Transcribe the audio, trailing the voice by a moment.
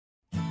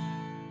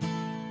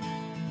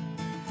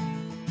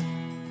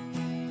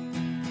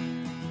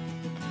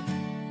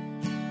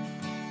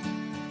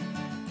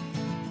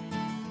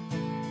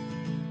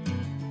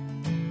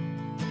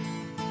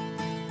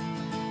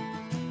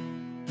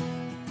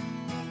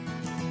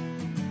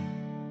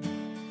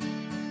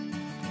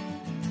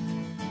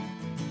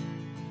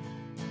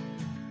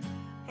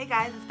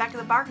guys, it's Becca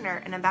the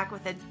Bargainer, and I'm back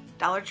with a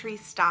Dollar Tree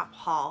stop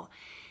haul.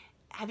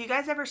 Have you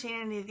guys ever seen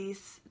any of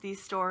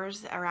these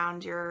stores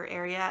around your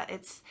area?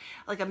 It's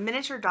like a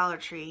miniature Dollar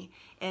Tree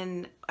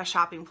in a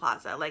shopping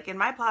plaza. Like in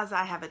my plaza,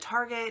 I have a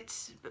Target,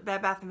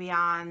 Bed Bath &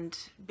 Beyond,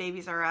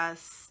 Babies R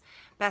Us,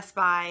 Best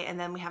Buy, and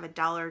then we have a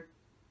Dollar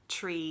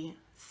Tree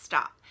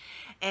stop.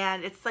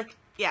 And it's like,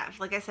 yeah,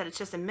 like I said, it's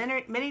just a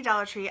mini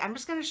Dollar Tree. I'm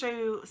just going to show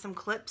you some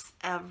clips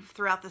of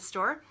throughout the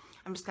store.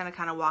 I'm just going to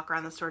kind of walk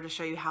around the store to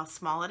show you how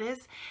small it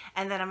is,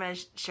 and then I'm going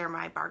to share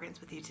my bargains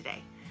with you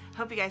today.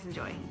 Hope you guys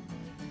enjoy.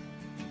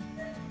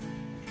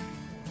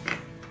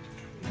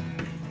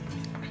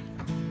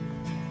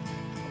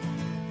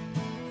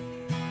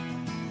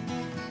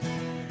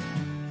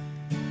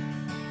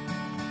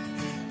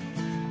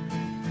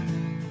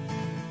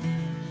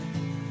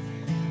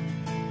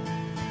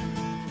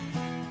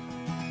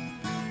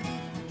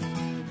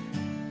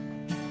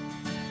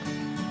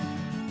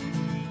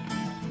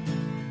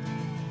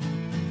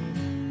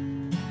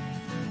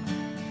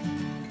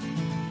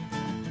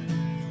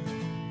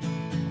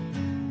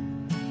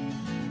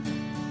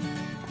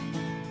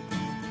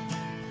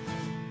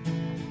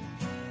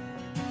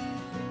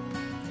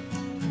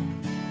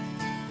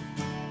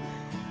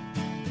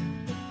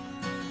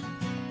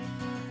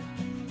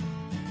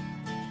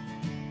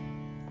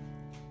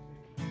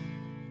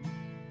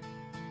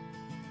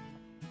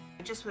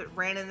 I just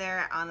ran in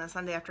there on a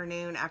Sunday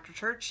afternoon after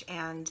church,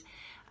 and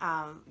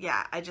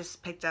yeah, I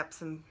just picked up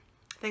some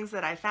things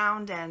that I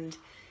found, and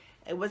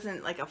it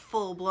wasn't like a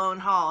full-blown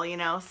haul, you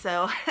know,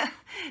 so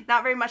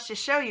not very much to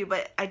show you,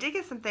 but I did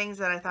get some things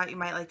that I thought you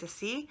might like to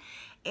see,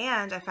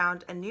 and I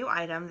found a new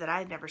item that I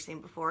had never seen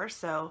before,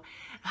 so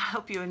I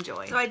hope you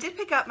enjoy. So I did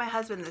pick up my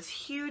husband this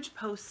huge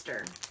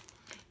poster,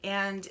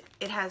 and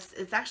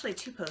it's actually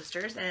two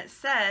posters, and it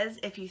says,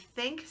 if you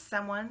think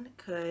someone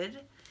could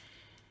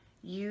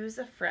use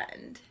a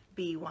friend,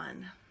 be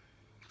one.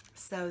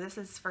 So this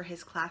is for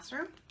his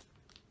classroom.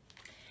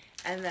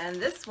 And then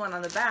this one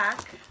on the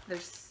back,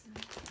 there's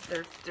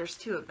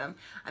two of them.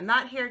 I'm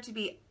not here to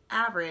be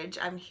average,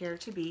 I'm here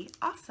to be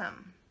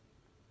awesome.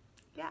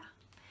 Yeah.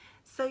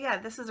 So yeah,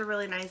 this is a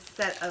really nice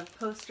set of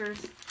posters,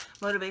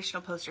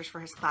 motivational posters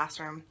for his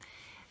classroom.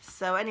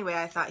 So anyway,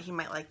 I thought he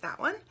might like that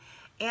one.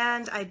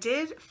 And I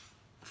did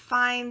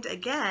find,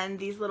 again,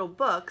 these little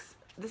books.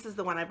 This is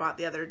the one I bought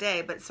the other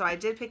day, but so I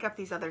did pick up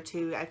these other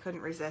two. I couldn't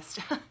resist.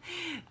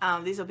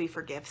 These will be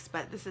for gifts,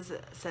 but this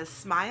says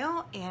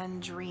Smile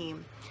and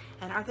Dream.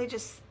 And aren't they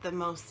just the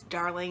most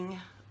darling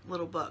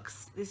little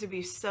books? These would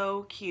be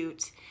so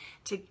cute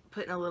to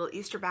put in a little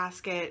Easter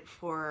basket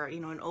for,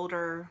 you know, an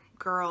older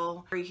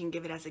girl, or you can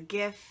give it as a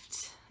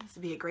gift. This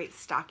would be a great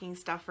stocking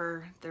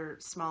stuffer. They're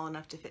small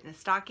enough to fit in a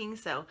stocking.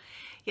 So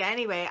yeah,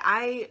 anyway,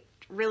 I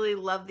really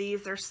love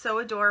these. They're so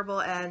adorable,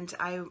 and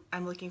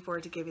I'm looking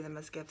forward to giving them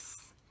as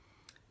gifts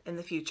in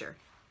the future.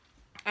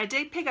 I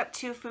did pick up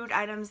two food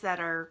items that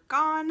are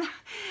gone.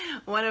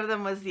 One of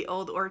them was the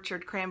Old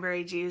Orchard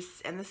cranberry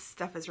juice, and this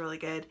stuff is really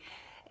good.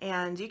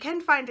 And you can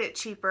find it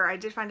cheaper. I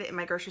did find it in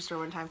my grocery store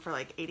one time for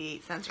like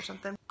 88 cents or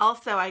something.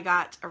 Also, I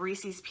got a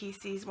Reese's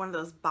Pieces, one of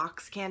those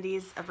box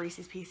candies of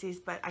Reese's Pieces,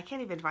 but I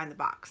can't even find the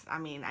box. I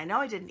mean, I know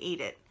I didn't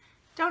eat it.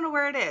 Don't know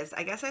where it is.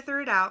 I guess I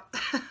threw it out.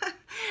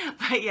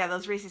 But yeah,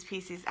 those Reese's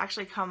Pieces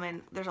actually come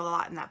in, there's a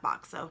lot in that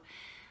box, so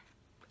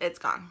it's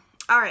gone.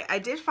 All right, I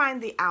did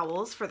find the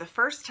Owls for the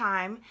first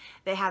time.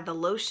 They had the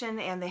lotion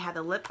and they had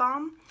the lip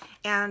balm.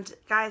 And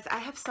guys, I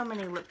have so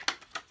many lip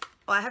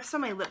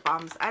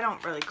balms. I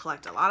don't really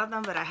collect a lot of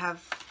them, but I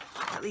have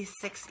at least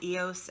 6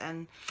 EOS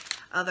and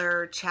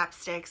other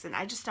chapsticks, and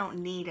I just don't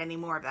need any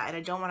more of that, and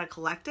I don't want to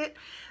collect it.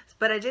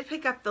 But I did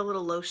pick up the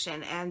little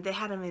lotion, and they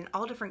had them in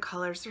all different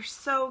colors. They're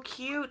so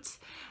cute.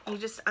 You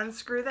just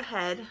unscrew the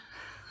head,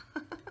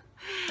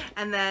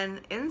 and then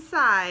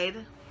inside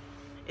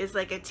is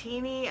like a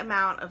teeny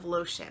amount of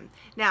lotion.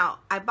 Now,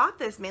 I bought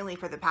this mainly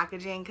for the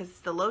packaging, because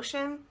the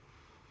lotion,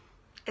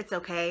 it's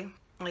okay.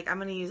 Like, I'm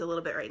going to use a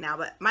little bit right now,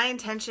 but my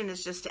intention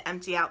is just to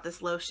empty out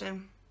this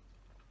lotion.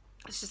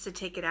 It's just to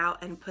take it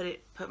out and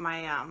put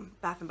my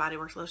Bath & Body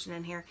Works lotion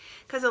in here,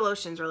 because the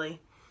lotion's really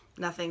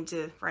nothing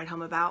to write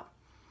home about.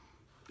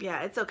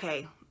 Yeah, it's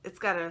okay. It's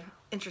got an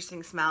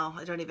interesting smell.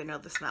 I don't even know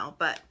the smell,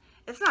 but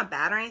it's not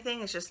bad or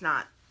anything. It's just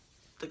not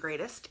the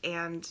greatest,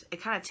 and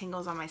it kind of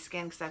tingles on my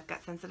skin because I've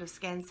got sensitive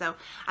skin. So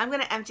I'm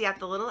going to empty out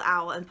the little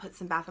owl and put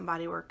some Bath &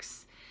 Body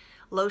Works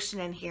lotion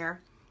in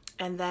here,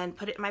 and then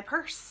put it in my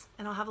purse,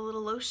 and I'll have a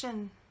little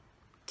lotion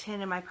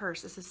tin in my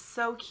purse. This is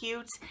so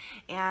cute,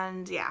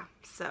 and yeah,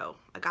 so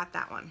I got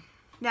that one.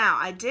 Now,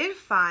 I did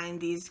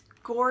find these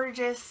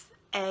gorgeous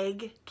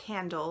egg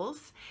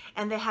candles,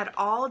 and they had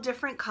all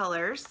different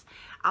colors.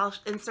 I'll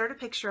insert a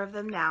picture of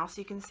them now so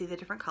you can see the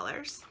different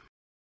colors.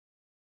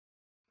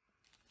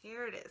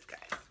 Here it is,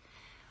 guys.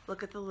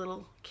 Look at the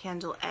little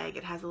candle egg.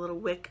 It has a little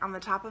wick on the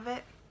top of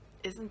it.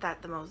 Isn't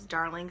that the most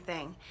darling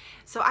thing?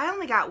 So I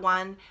only got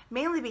one,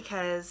 mainly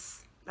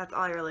because that's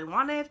all I really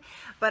wanted,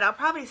 but I'll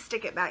probably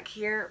stick it back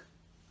here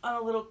on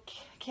a little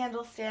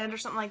candle stand or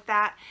something like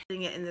that.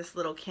 Putting it in this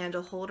little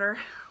candle holder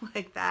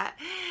like that.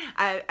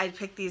 I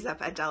picked these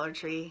up at Dollar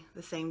Tree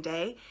the same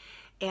day.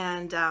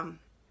 And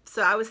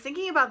so I was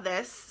thinking about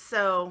this.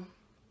 So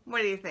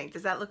what do you think?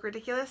 Does that look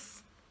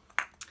ridiculous?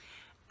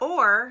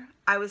 Or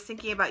I was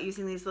thinking about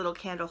using these little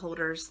candle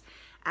holders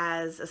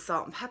as a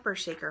salt and pepper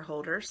shaker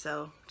holder.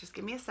 So just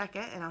give me a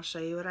second and I'll show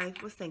you what I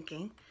was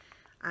thinking.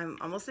 I'm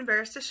almost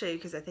embarrassed to show you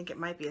because I think it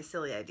might be a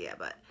silly idea,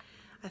 but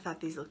I thought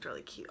these looked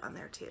really cute on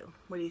there too.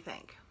 What do you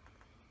think?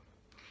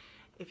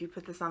 If you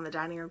put this on the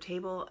dining room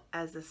table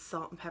as a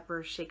salt and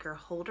pepper shaker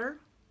holder,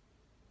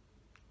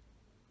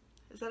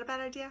 is that a bad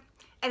idea?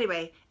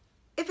 Anyway,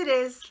 if it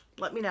is,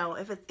 let me know.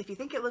 If you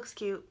think it looks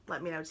cute,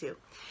 let me know too.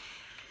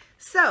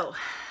 So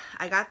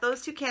I got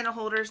those two candle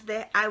holders.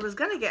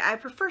 I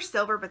prefer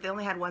silver, but they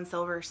only had one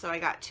silver, so I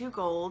got two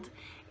gold.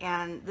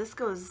 And this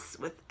goes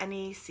with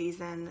any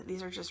season.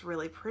 These are just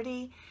really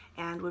pretty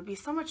and would be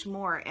so much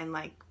more in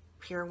like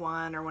Pier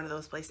 1 or one of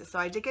those places. So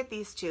I did get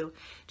these two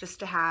just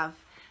to have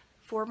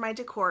for my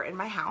decor in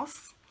my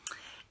house.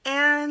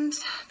 And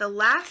the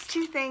last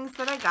two things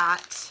that I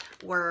got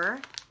were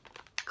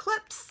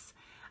clips.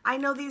 I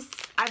know these,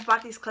 I've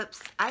bought these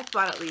clips. I've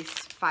bought at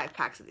least 5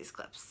 packs of these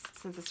clips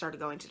since I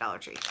started going to Dollar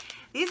Tree.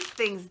 These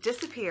things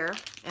disappear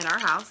in our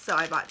house, so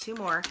I bought 2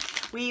 more.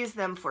 We use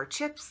them for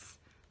chips,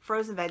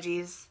 frozen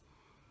veggies,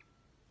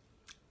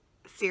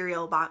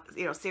 cereal box,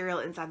 cereal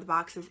inside the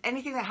boxes,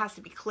 anything that has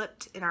to be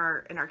clipped in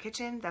our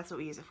kitchen, that's what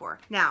we use it for.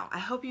 Now, I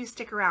hope you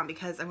stick around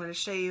because I'm going to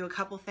show you a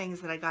couple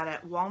things that I got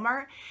at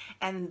Walmart,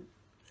 and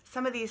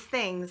some of these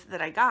things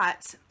that I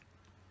got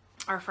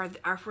are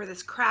for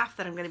this craft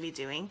that I'm going to be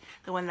doing,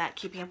 the one that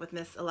Keeping Up with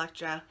Miss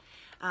Elektra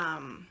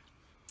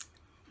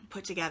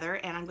put together,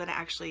 and I'm going to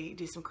actually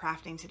do some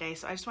crafting today.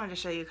 So I just wanted to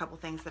show you a couple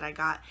things that I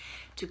got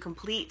to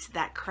complete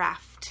that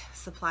craft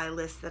supply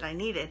list that I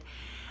needed.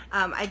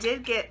 I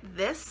did get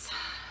this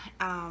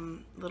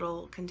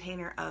little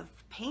container of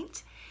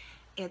paint.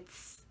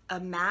 It's a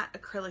matte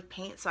acrylic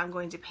paint, so I'm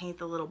going to paint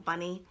the little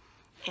bunny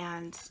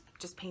and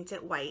just paint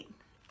it white.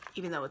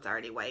 Even though it's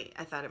already white,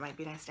 I thought it might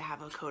be nice to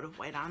have a coat of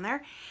white on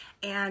there.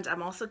 And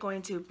I'm also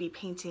going to be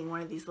painting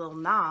one of these little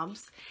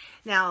knobs.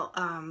 Now,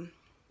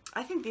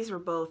 I think these were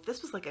both,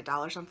 this was like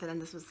 $1 something, and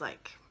this was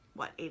like,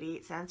 what,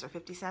 88 cents or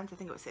 50 cents? I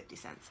think it was 50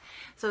 cents.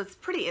 So it's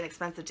pretty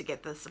inexpensive to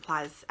get the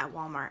supplies at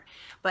Walmart.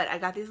 But I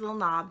got these little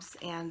knobs,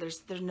 and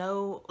there's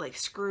no like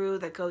screw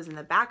that goes in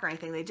the back or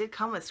anything. They did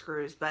come with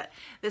screws, but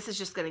this is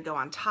just going to go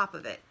on top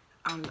of it,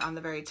 on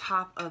the very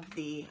top of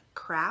the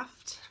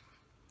craft.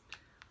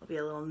 Will be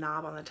a little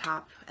knob on the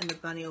top, and the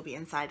bunny will be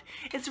inside.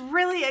 It's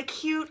really a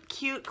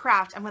cute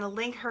craft. I'm going to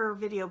link her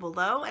video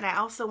below, and I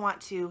also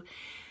want to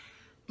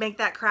make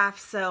that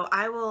craft, so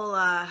I will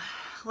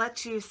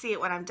let you see it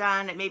when I'm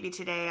done. It may be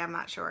today, I'm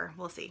not sure,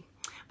 we'll see.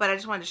 But I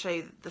just wanted to show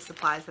you the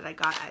supplies that I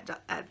got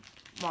at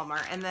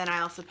Walmart. And then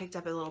I also picked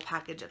up a little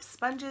package of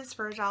sponges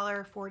for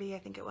 $1.40, I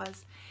think it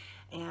was.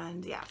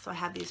 And yeah, so I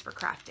have these for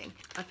crafting.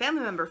 A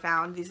family member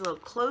found these little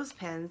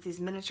clothespins, these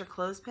miniature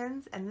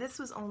clothespins, and this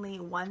was only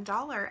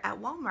 $1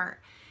 at Walmart.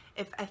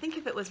 I think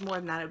if it was more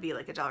than that, it would be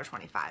like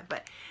 $1.25.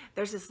 But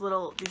there's these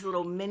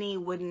little mini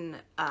wooden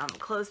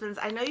clothespins.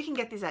 I know you can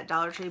get these at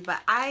Dollar Tree,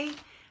 but I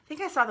think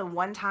I saw them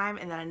one time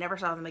and then I never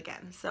saw them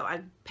again. So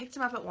I picked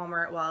them up at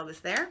Walmart while I was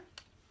there.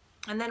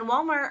 And then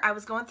Walmart, I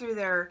was going through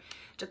their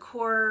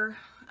decor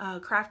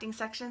crafting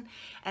section,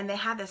 and they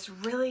had this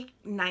really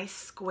nice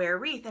square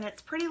wreath, and it's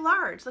pretty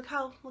large. Look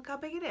how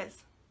big it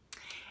is.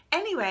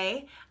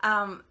 Anyway,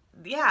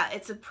 yeah,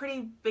 it's a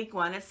pretty big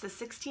one. It's the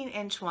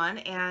 16-inch one,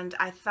 and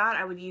I thought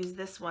I would use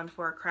this one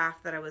for a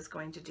craft that I was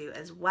going to do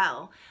as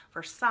well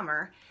for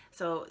summer.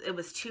 So it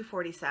was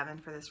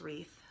 $2.47 for this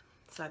wreath,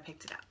 so I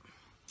picked it up.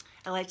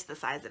 I liked the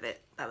size of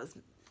it. That was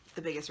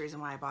the biggest reason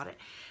why I bought it.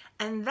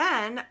 And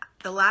then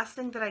the last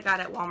thing that I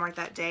got at Walmart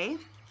that day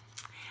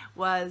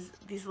was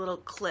these little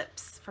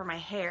clips for my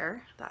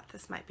hair. Thought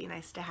this might be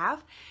nice to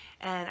have,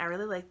 and I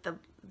really like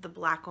the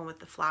black one with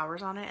the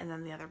flowers on it, and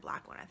then the other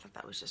black one. I thought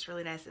that was just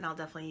really nice, and I'll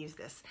definitely use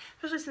this,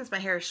 especially since my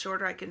hair is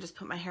shorter. I can just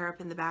put my hair up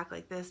in the back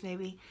like this,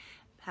 maybe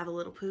have a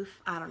little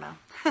poof. I don't know.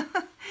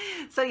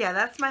 So yeah,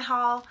 that's my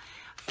haul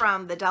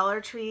from the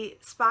Dollar Tree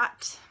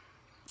spot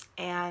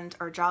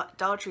or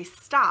Dollar Tree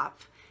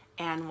stop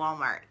and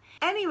Walmart.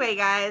 Anyway,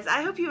 guys,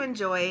 I hope you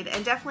enjoyed,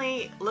 and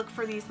definitely look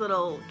for these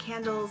little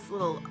candles,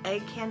 little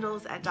egg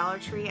candles at Dollar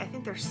Tree. I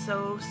think they're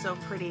so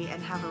pretty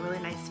and have a really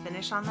nice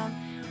finish on them,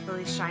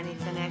 really shiny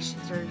finish.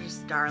 They're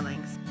just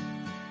darlings.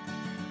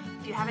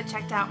 If you haven't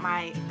checked out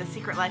The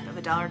Secret Life of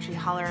a Dollar Tree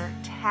hauler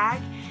tag,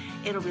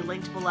 it'll be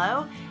linked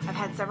below. I've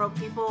had several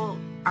people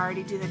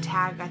already do the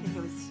tag. I think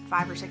it was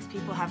 5 or 6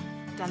 people have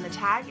done the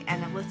tag,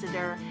 and I've listed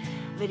their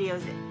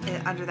videos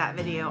under that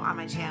video on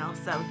my channel.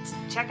 So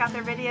check out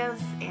their videos,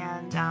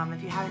 and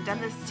if you haven't done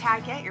this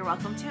tag yet, you're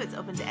welcome to. It's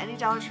open to any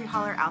Dollar Tree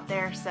hauler out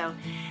there. So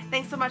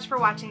thanks so much for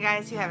watching,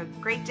 guys. You have a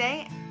great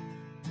day.